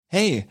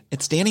Hey,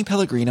 it's Danny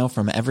Pellegrino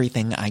from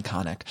Everything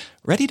Iconic.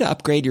 Ready to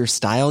upgrade your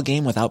style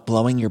game without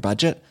blowing your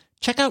budget?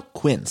 Check out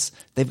Quince.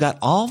 They've got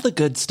all the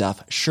good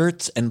stuff,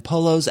 shirts and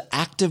polos,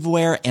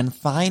 activewear, and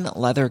fine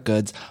leather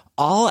goods,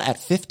 all at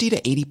 50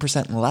 to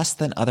 80% less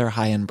than other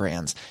high-end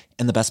brands.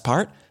 And the best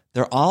part?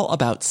 They're all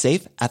about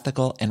safe,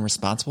 ethical, and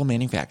responsible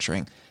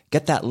manufacturing.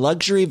 Get that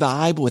luxury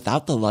vibe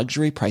without the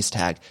luxury price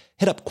tag.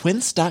 Hit up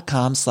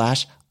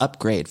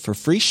quince.com/upgrade for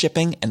free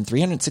shipping and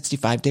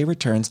 365-day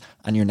returns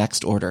on your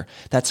next order.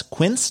 That's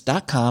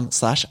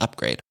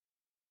quince.com/upgrade.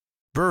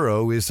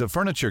 Burrow is a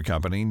furniture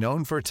company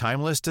known for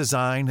timeless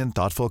design and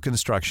thoughtful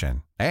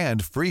construction,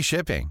 and free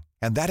shipping,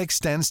 and that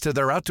extends to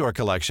their outdoor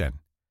collection.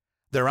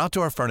 Their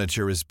outdoor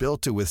furniture is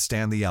built to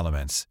withstand the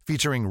elements,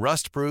 featuring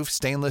rust-proof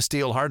stainless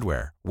steel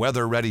hardware,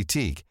 weather-ready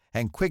teak,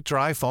 and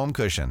quick-dry foam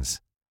cushions.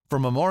 For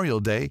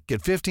Memorial Day,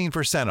 get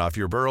 15% off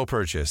your Burrow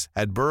purchase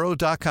at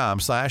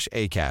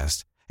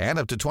burrow.com/acast, and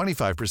up to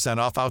 25%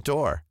 off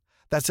outdoor.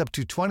 That's up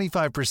to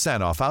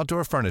 25% off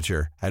outdoor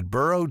furniture at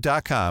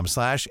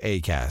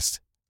burrow.com/acast.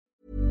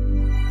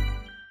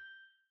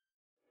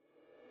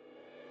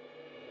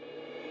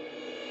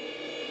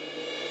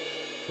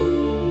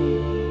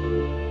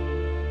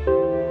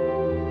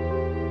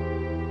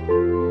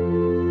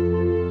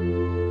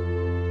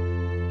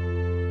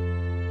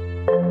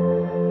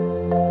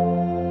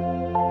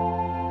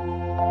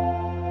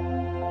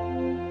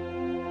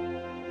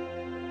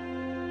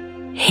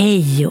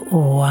 Hej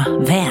och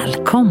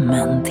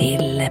välkommen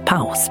till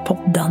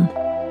Pauspodden.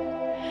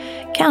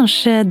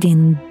 Kanske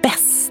din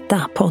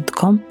bästa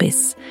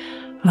poddkompis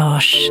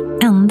vars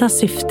enda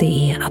syfte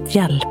är att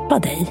hjälpa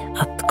dig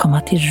att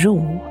komma till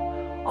ro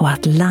och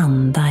att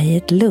landa i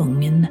ett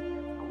lugn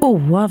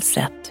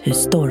oavsett hur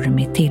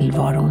stormig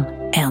tillvaron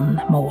än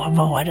må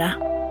vara.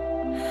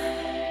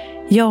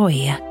 Jag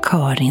är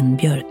Karin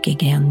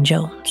Björkegren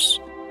Jones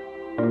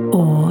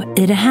och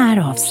i det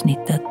här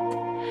avsnittet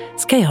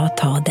ska jag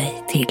ta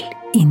dig till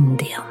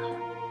Indien.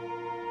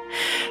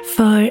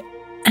 För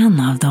en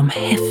av de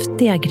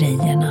häftiga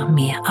grejerna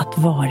med att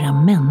vara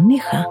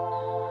människa,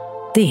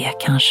 det är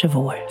kanske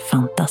vår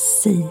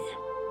fantasi.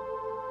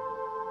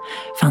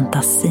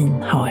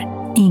 Fantasin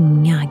har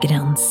inga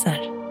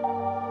gränser.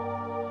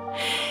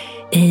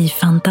 I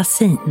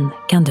fantasin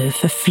kan du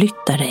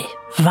förflytta dig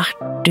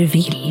vart du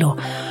vill och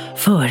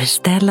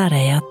föreställa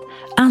dig att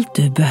allt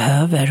du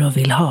behöver och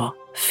vill ha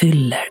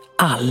fyller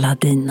alla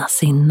dina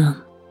sinnen.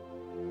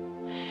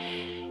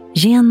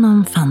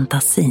 Genom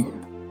fantasin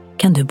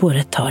kan du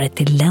både ta dig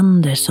till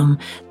länder som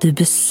du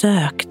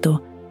besökt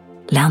och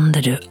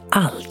länder du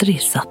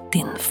aldrig satt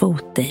din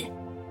fot i.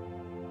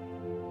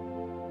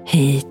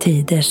 I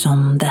tider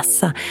som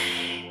dessa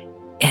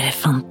är det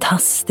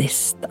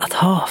fantastiskt att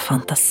ha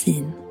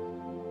fantasin.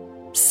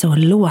 Så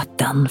låt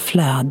den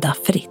flöda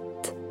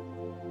fritt.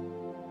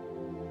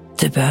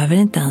 Du behöver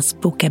inte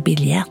ens boka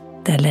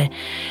biljett eller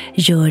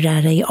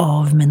göra dig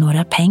av med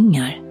några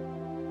pengar.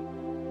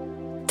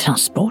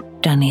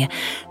 Transporten är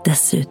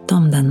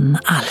dessutom den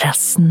allra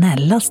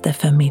snällaste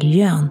för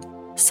miljön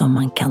som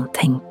man kan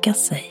tänka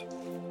sig.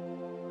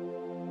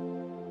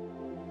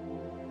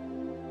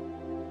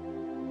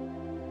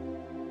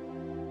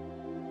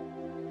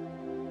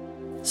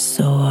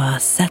 Så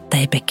sätt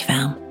dig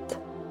bekvämt.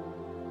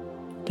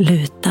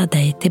 Luta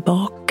dig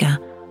tillbaka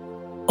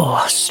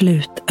och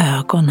slut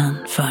ögonen,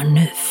 för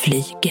nu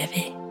flyger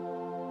vi.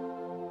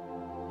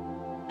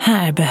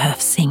 Här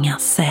behövs inga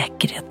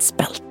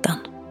säkerhetsbälten.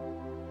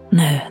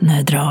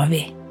 Nu drar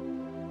vi.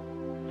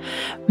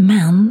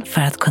 Men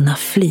för att kunna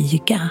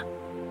flyga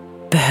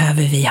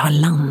behöver vi ha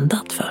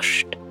landat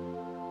först.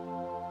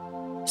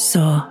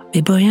 Så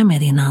vi börjar med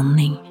din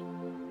andning.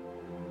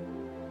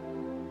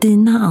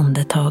 Dina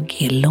andetag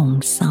är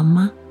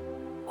långsamma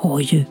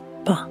och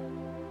djupa.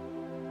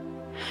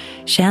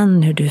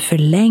 Känn hur du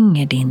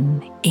förlänger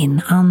din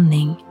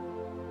inandning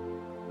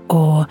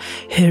och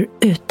hur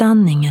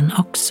utandningen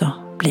också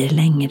blir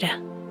längre.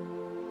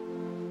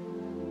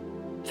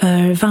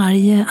 För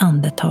varje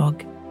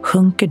andetag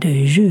sjunker du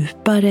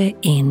djupare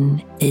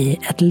in i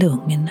ett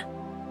lugn.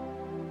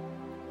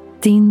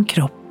 Din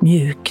kropp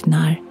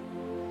mjuknar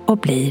och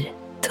blir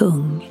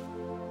tung.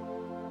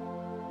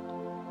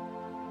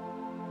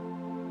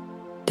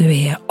 Du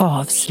är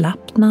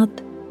avslappnad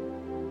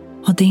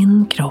och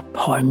din kropp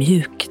har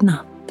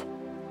mjuknat.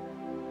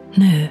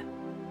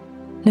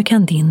 Nu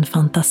kan din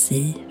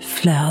fantasi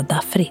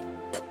flöda fritt.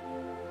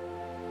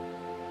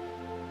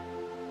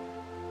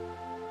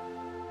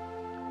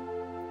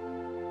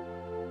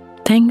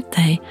 Tänk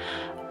dig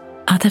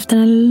att efter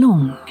en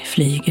lång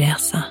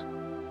flygresa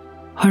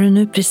har du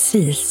nu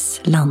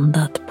precis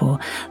landat på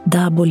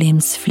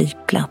Dabolims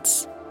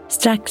flygplats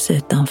strax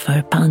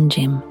utanför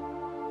Panjim,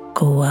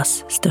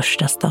 Goas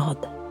största stad.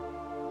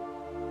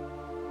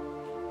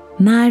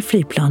 När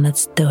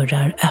flygplanets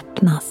dörrar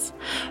öppnas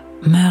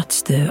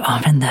möts du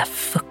av den där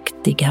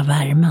fuktiga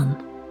värmen.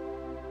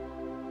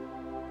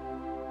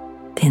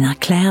 Dina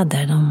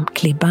kläder, de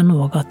klibbar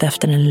något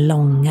efter den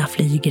långa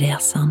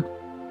flygresan.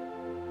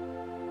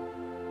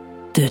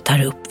 Du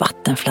tar upp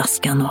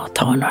vattenflaskan och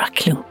tar några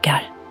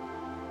klunkar.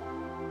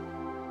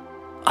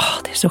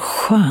 Det är så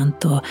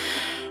skönt att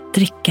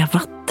dricka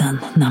vatten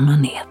när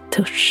man är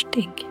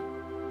törstig.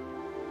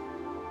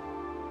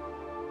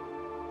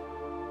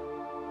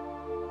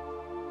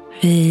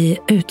 Vid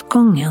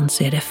utgången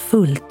så är det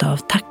fullt av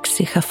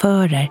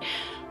taxichaufförer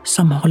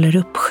som håller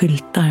upp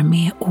skyltar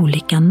med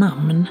olika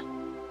namn.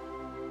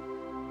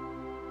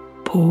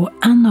 På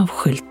en av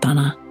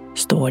skyltarna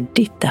står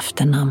ditt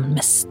efternamn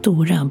med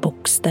stora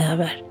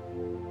bokstäver.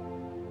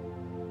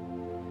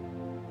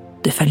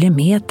 Du följer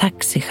med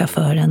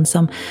taxichauffören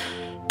som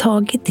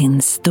tagit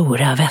din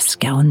stora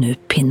väska och nu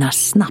pinnar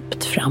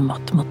snabbt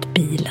framåt mot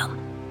bilen.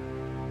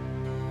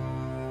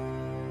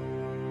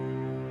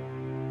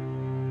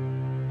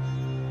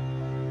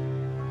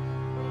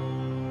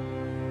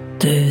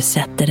 Du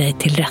sätter dig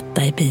till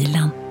rätta i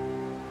bilen.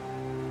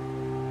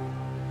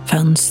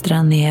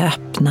 Fönstren är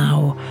öppna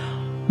och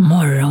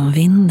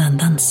morgonvinden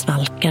den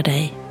svalkar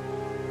dig.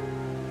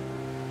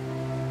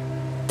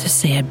 Du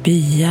ser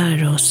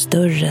byar och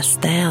större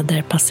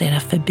städer passera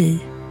förbi.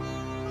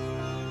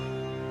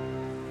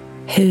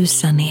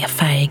 Husen är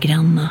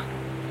färggranna.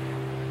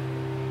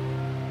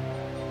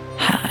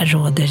 Här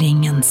råder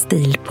ingen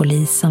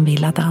stilpolis som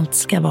vill att allt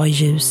ska vara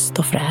ljust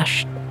och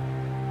fräscht.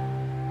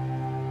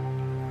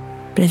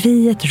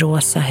 Bredvid ett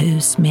rosa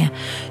hus med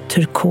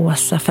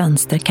turkosa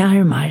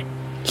fönsterkarmar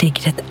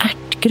ligger ett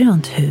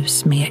ärtgrönt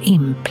hus med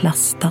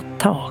inplastat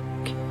tak.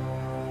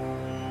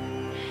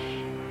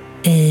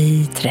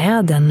 I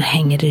träden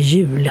hänger det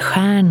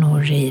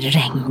julstjärnor i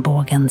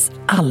regnbågens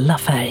alla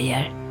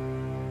färger.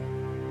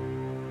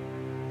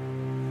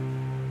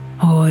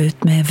 Och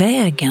ut med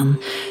vägen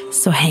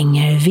så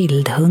hänger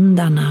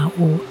vildhundarna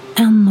och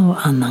en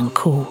och annan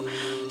ko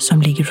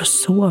som ligger och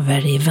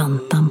sover i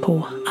väntan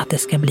på att det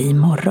ska bli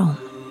morgon.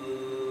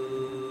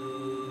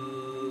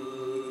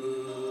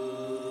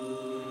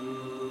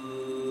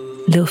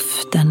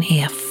 Luften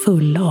är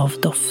full av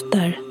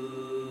dofter.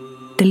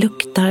 Det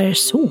luktar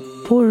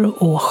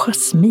sopor och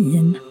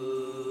jasmin.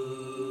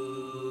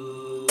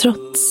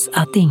 Trots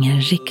att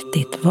ingen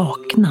riktigt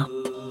vaknat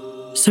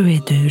så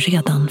är du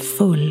redan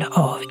full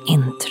av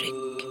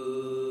intryck.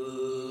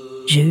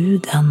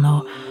 Ljuden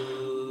och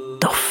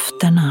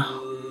dofterna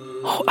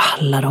och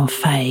alla de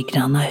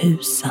färggranna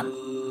husen.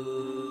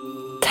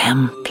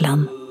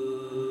 Templen.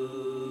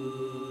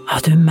 Ja,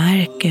 du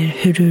märker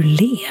hur du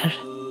ler.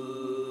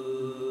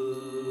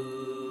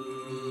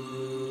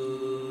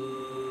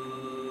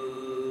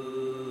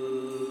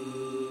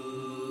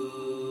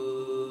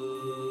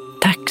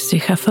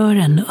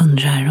 Taxichauffören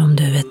undrar om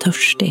du är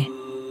törstig.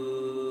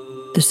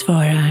 Du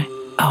svarar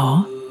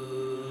ja.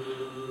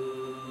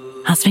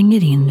 Han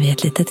svänger in vid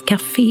ett litet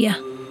café.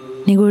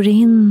 Ni går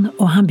in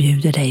och han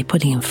bjuder dig på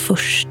din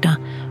första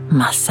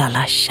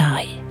masala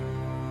chai.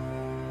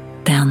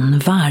 Den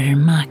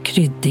varma,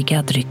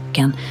 kryddiga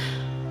drycken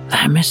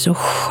värmer så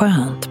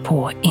skönt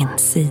på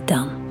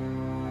insidan.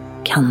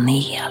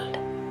 Kanel,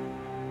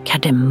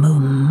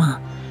 kardemumma,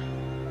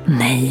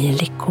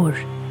 nejlikor,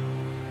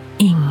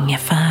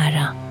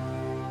 ingefära,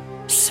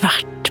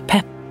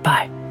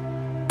 svartpeppar,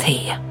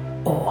 te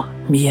och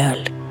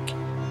mjölk.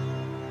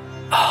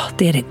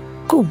 Det är det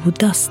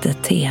godaste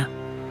te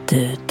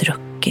du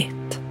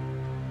druckit.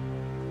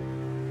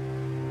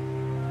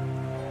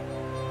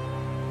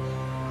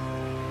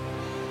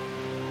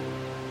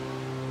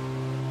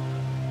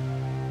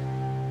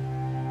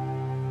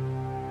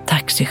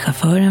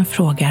 Taxichauffören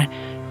frågar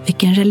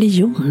vilken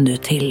religion du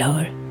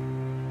tillhör.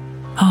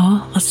 Ja,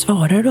 vad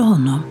svarar du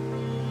honom?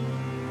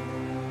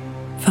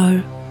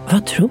 För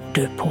vad tror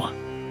du på?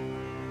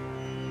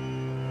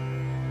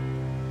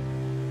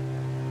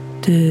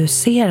 Du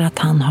ser att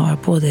han har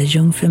både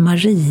jungfru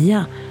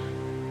Maria,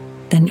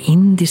 den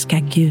indiska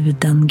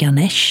guden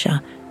Ganesha,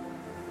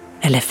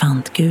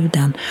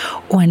 elefantguden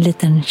och en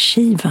liten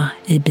Shiva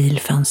i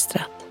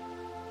bilfönstret.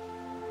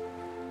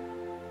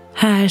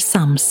 Här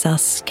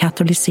samsas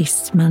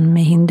katolicismen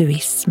med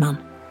hinduismen.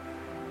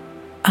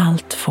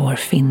 Allt får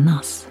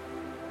finnas.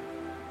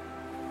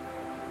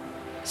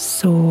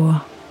 Så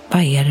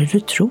vad är det du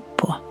tror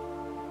på?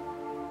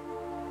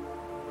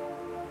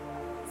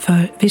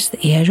 För visst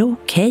är det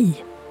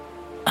okej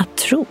att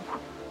tro?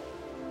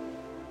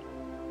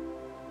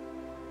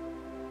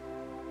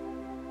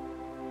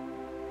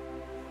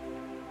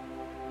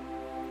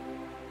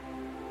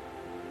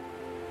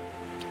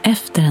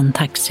 Efter en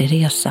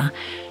taxiresa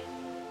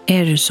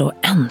är du så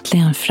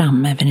äntligen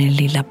framme vid den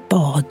lilla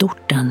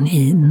badorten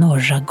i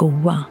norra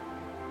Goa.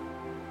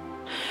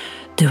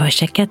 Du har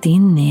checkat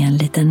in i en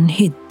liten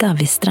hydda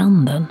vid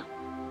stranden.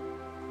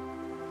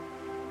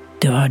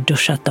 Du har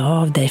duschat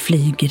av dig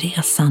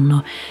flygresan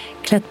och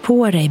klätt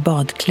på dig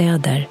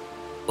badkläder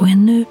och är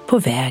nu på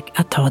väg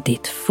att ta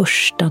ditt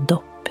första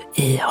dopp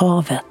i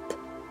havet.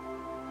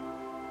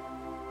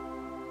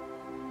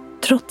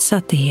 Trots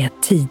att det är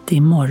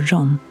tidig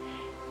morgon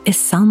är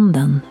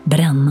sanden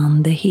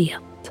brännande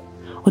het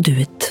och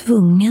du är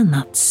tvungen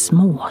att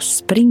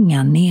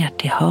småspringa ner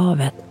till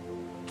havet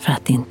för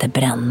att inte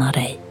bränna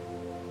dig.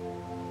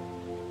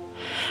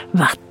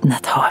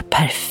 Vattnet har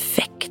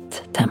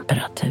perfekt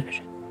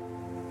temperatur.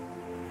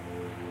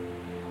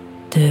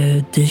 Du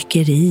du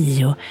dyker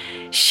i och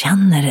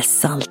känner det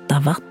salta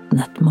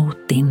vattnet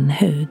mot din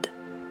hud.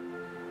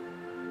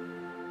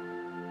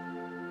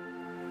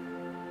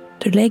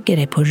 Du lägger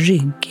dig på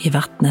rygg i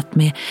vattnet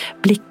med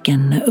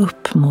blicken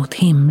upp mot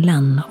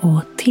himlen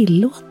och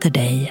tillåter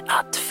dig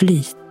att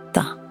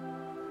flyta.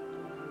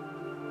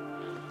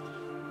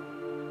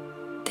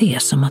 Det är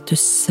som att du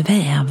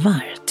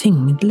svävar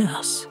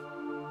tyngdlös.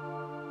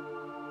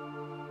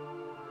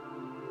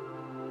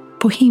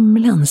 På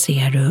himlen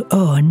ser du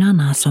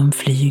örnarna som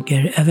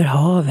flyger över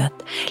havet,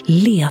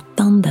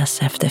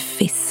 letandes efter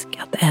fisk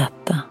att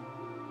äta.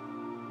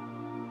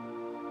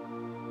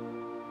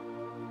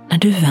 När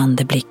du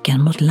vänder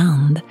blicken mot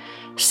land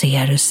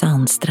ser du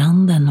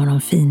sandstranden och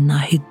de fina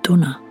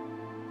hyddorna.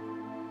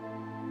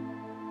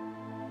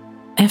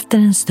 Efter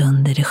en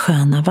stund i det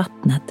sköna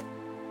vattnet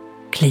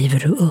kliver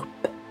du upp.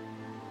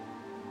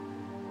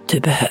 Du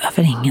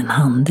behöver ingen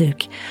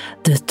handduk,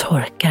 du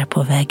torkar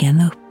på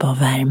vägen upp av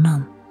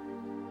värmen.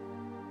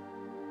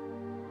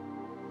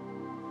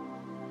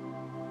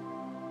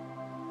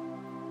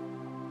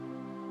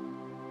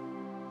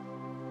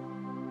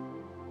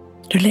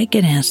 Du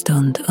lägger dig en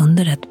stund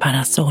under ett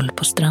parasoll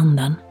på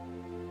stranden.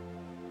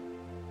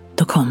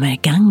 Då kommer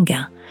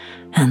Ganga,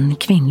 en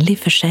kvinnlig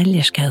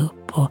försäljerska,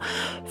 upp och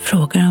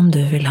frågar om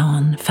du vill ha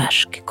en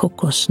färsk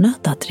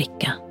kokosnöt att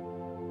dricka.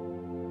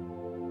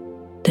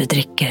 Du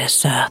dricker det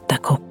söta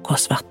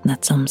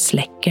kokosvattnet som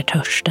släcker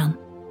törsten.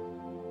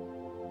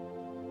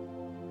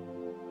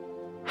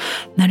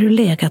 När du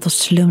legat och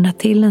slumrat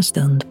till en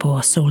stund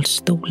på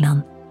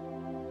solstolen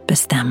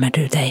bestämmer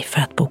du dig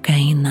för att boka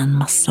in en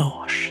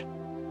massage.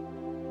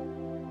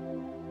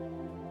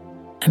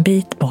 En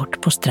bit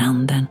bort på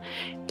stranden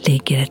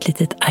ligger ett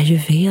litet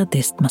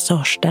ayurvediskt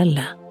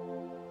massageställe.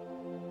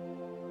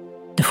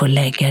 Du får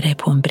lägga dig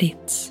på en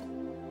brits.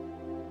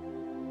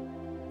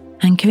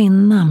 En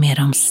kvinna med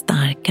de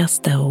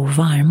starkaste och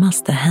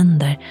varmaste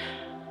händer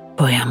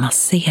börjar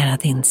massera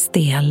din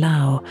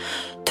stela och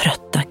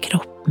trötta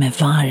kropp med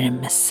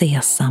varm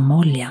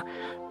sesamolja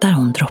där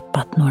hon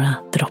droppat några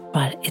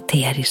droppar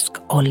eterisk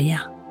olja.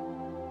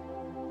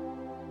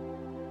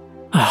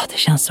 Det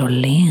känns så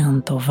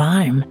lent och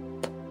varmt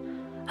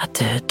att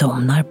du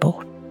domnar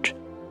bort.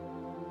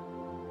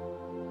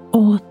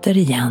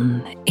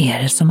 Återigen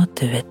är det som att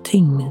du är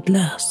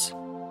tyngdlös.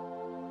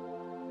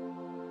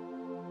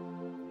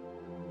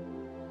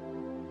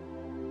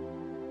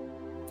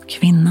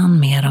 Kvinnan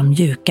med de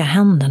mjuka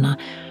händerna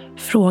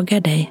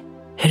frågar dig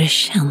hur det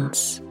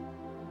känns,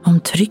 om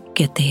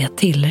trycket är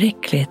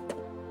tillräckligt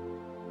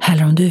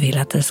eller om du vill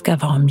att det ska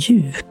vara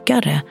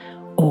mjukare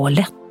och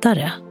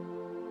lättare.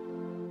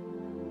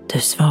 Du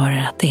svarar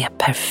att det är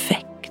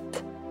perfekt.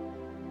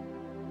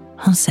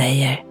 Hon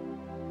säger: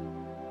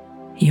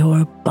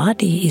 Your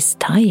body is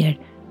tired,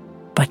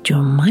 but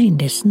your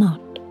mind is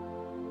not.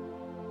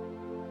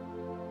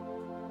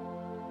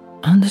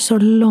 Under så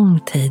lång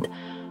tid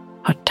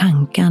har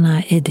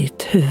tankarna i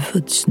ditt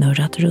huvud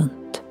snurrat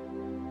runt.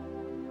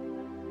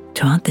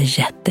 Du har inte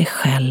gett dig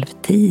själv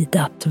tid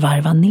att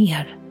varva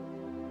ner.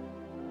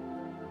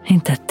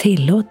 Inte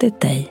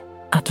tillåtit dig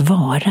att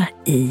vara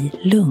i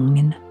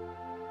lugn.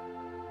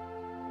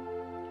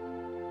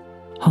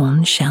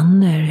 Hon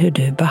känner hur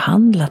du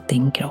behandlat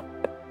din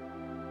kropp.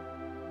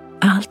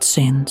 Allt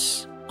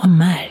syns och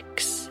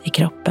märks i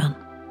kroppen.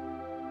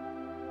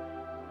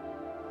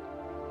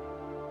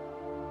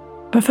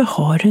 Varför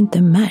har du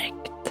inte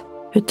märkt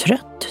hur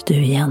trött du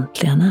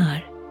egentligen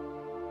är?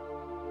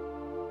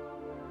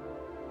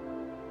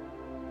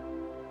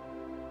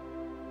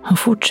 Hon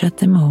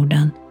fortsätter med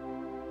orden: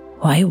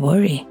 Why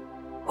worry?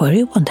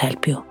 Worry won't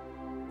help you.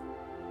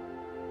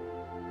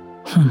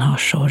 Hon har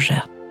så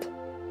rätt.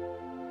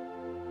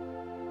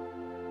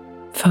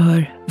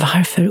 För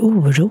varför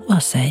oroa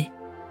sig?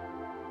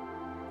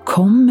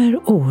 Kommer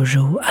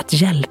oro att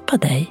hjälpa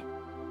dig?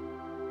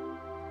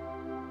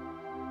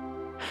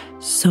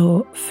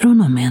 Så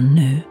från och med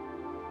nu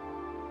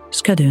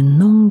ska du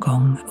någon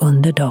gång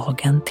under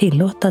dagen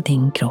tillåta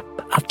din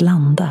kropp att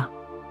landa.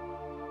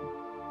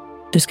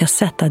 Du ska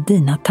sätta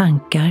dina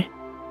tankar,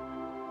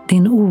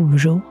 din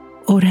oro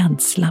och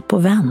rädsla på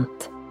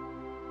vänt.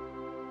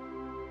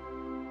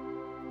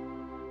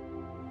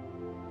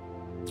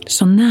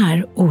 Så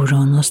när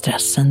oron och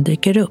stressen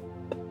dyker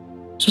upp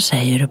så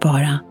säger du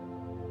bara: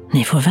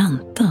 ni får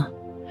vänta.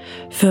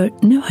 För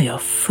nu har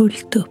jag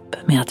fullt upp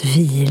med att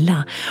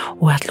vila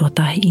och att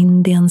låta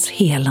Indiens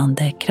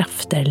helande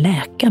krafter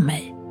läka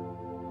mig.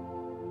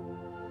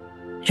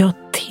 Jag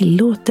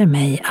tillåter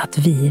mig att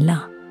vila.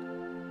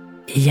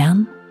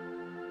 Igen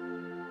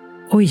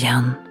och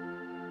igen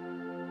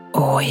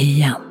och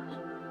igen.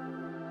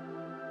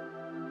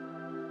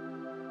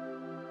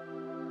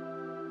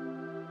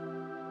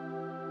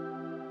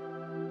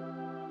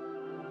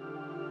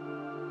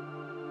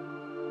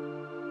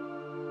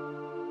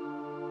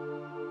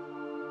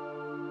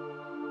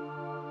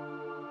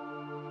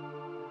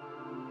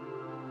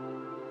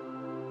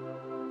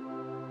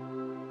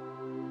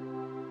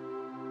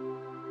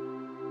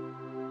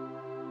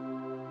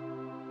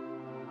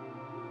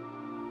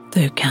 Du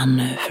Du kan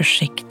nu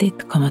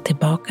försiktigt komma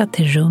tillbaka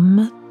till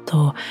rummet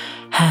och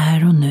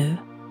här och nu,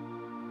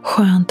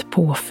 skönt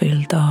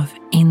påfylld av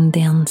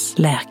Indiens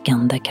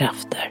läkande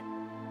krafter.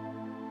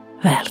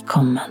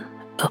 Välkommen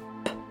upp.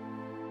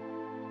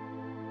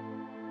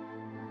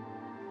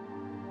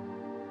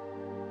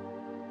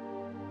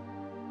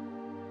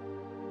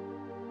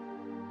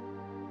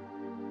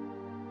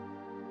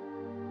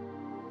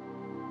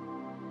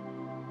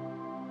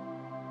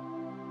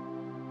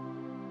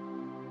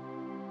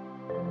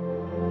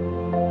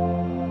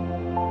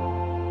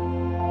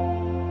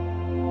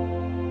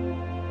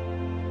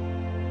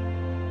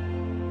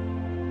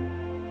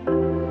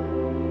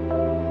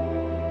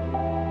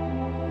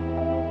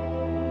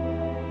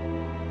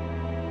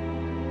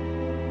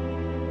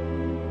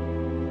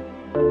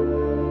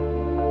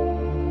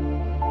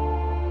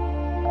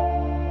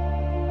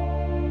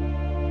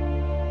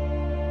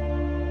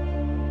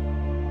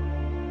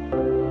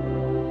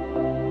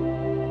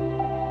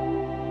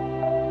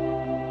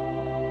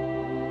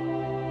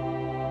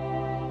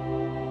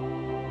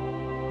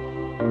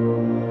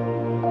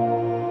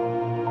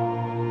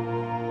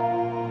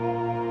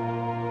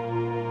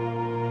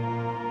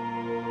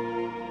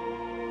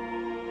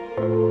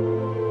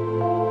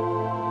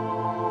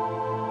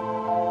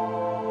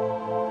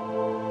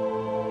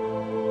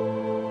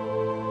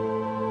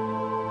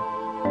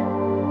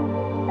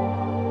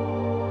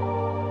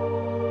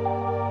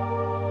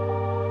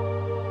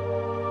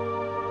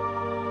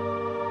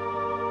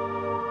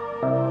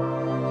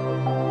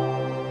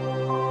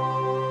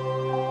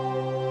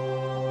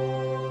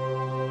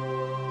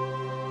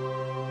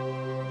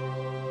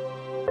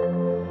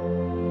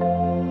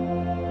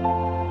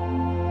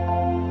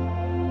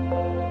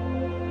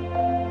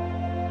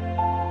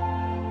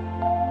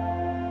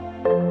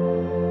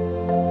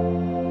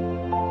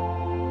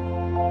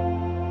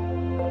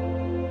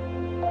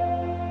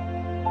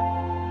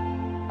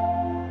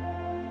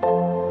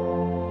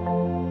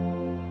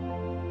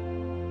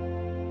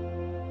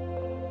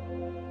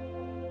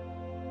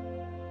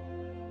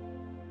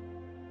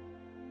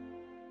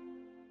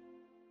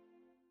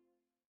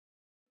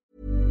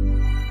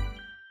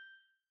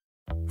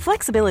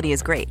 Flexibility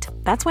is great.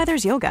 That's why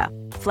there's yoga.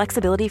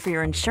 Flexibility for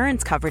your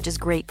insurance coverage is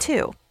great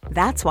too.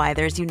 That's why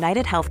there's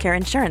United Healthcare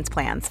Insurance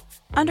Plans.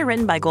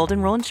 Underwritten by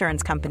Golden Rule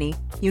Insurance Company,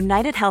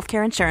 United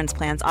Healthcare Insurance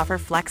Plans offer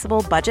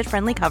flexible,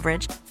 budget-friendly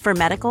coverage for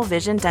medical,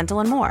 vision,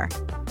 dental, and more.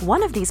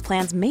 One of these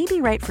plans may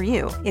be right for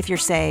you if you're,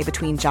 say,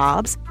 between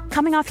jobs,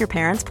 coming off your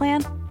parents'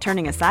 plan,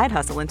 turning a side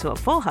hustle into a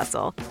full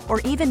hustle,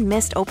 or even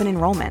missed open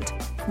enrollment.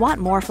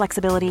 Want more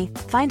flexibility?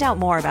 Find out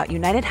more about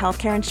United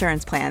Healthcare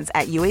Insurance Plans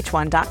at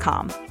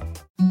uh1.com.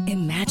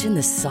 Imagine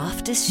the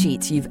softest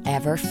sheets you've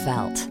ever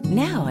felt.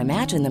 Now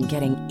imagine them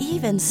getting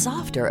even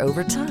softer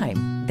over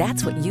time.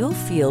 That's what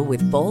you'll feel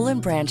with Boll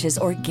 & Branch's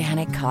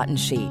organic cotton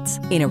sheets.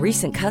 In a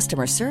recent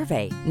customer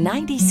survey,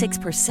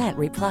 96%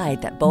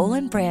 replied that Boll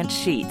 & Branch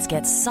sheets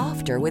get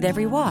softer with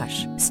every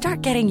wash.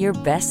 Start getting your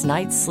best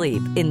night's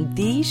sleep in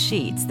these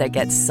sheets that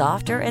get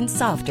softer and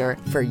softer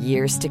for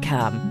years to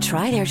come.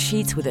 Try their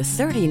sheets with a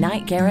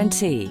 30-night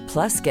guarantee.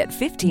 Plus, get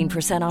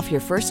 15% off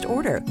your first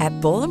order at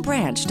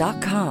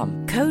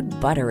bollandbranch.com. Code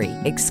BUTTERY.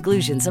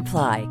 Exclusions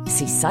apply.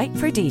 See site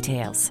for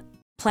details.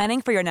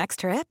 Planning for your next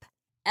trip?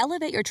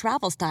 Elevate your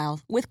travel style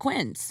with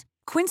Quince.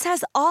 Quince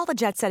has all the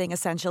jet-setting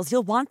essentials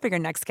you'll want for your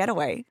next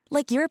getaway,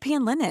 like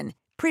European linen,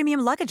 premium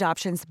luggage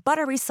options,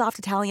 buttery soft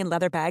Italian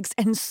leather bags,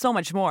 and so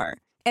much more.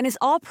 And is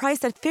all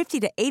priced at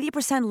 50 to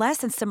 80% less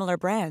than similar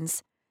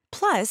brands.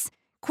 Plus,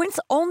 Quince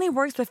only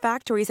works with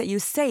factories that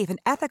use safe and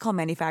ethical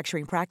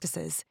manufacturing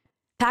practices.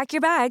 Pack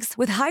your bags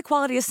with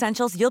high-quality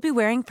essentials you'll be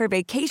wearing for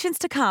vacations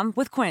to come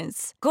with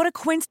Quince. Go to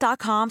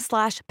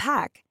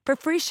quince.com/pack for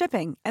free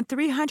shipping and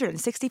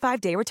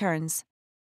 365-day returns.